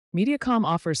Mediacom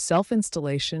offers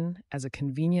self-installation as a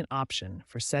convenient option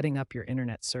for setting up your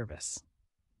internet service.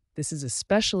 This is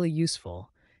especially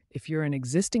useful if you're an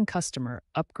existing customer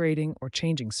upgrading or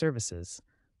changing services,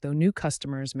 though new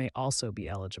customers may also be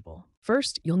eligible.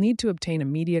 First, you'll need to obtain a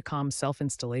Mediacom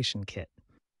self-installation kit.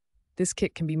 This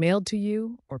kit can be mailed to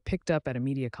you or picked up at a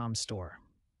Mediacom store.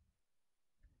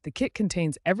 The kit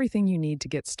contains everything you need to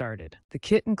get started. The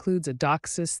kit includes a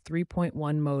DOCSIS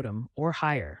 3.1 modem or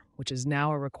higher, which is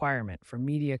now a requirement for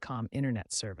Mediacom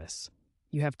internet service.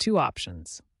 You have two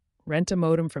options: rent a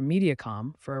modem from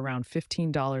Mediacom for around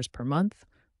 $15 per month,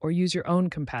 or use your own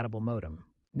compatible modem.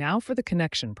 Now for the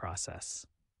connection process.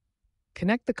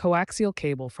 Connect the coaxial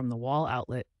cable from the wall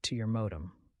outlet to your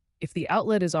modem. If the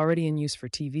outlet is already in use for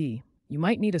TV, you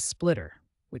might need a splitter,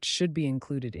 which should be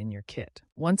included in your kit.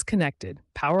 Once connected,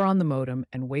 power on the modem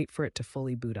and wait for it to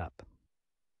fully boot up.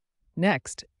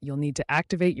 Next, you'll need to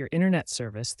activate your internet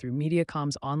service through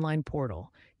Mediacom's online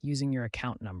portal using your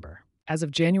account number. As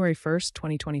of January 1st,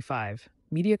 2025,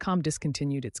 Mediacom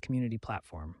discontinued its community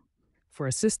platform. For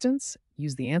assistance,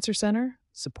 use the Answer Center,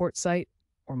 support site,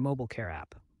 or mobile care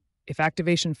app. If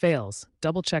activation fails,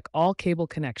 double-check all cable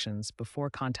connections before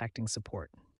contacting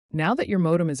support. Now that your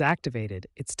modem is activated,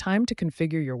 it's time to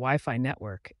configure your Wi-Fi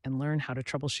network and learn how to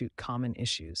troubleshoot common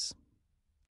issues.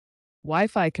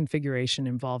 Wi-Fi configuration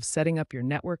involves setting up your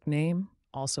network name,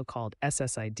 also called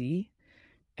SSID,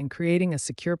 and creating a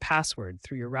secure password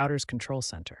through your router's control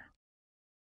center.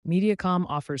 Mediacom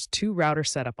offers two router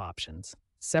setup options: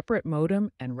 separate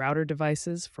modem and router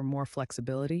devices for more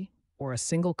flexibility, or a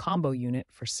single combo unit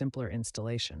for simpler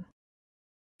installation.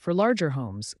 For larger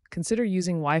homes, consider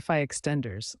using Wi-Fi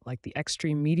extenders like the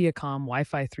Extreme Mediacom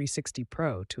Wi-Fi 360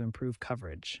 Pro to improve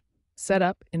coverage.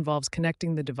 Setup involves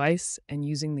connecting the device and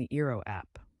using the Eero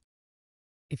app.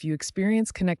 If you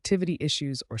experience connectivity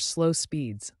issues or slow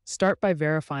speeds, start by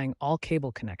verifying all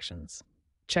cable connections.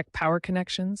 Check power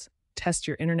connections, test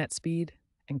your internet speed,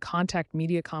 and contact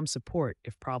Mediacom support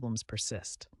if problems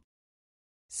persist.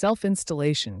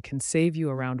 Self-installation can save you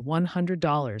around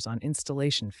 $100 on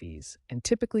installation fees and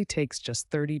typically takes just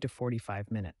 30 to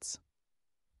 45 minutes.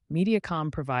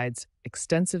 Mediacom provides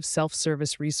extensive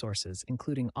self-service resources,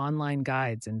 including online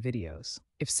guides and videos.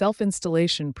 If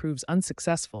self-installation proves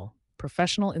unsuccessful,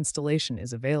 professional installation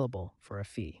is available for a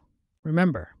fee.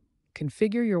 Remember,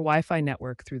 configure your Wi-Fi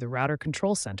network through the router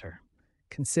control center.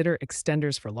 Consider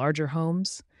extenders for larger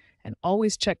homes, and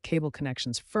always check cable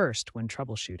connections first when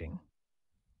troubleshooting.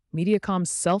 Mediacom's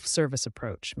self-service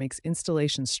approach makes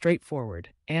installation straightforward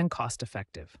and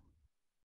cost-effective.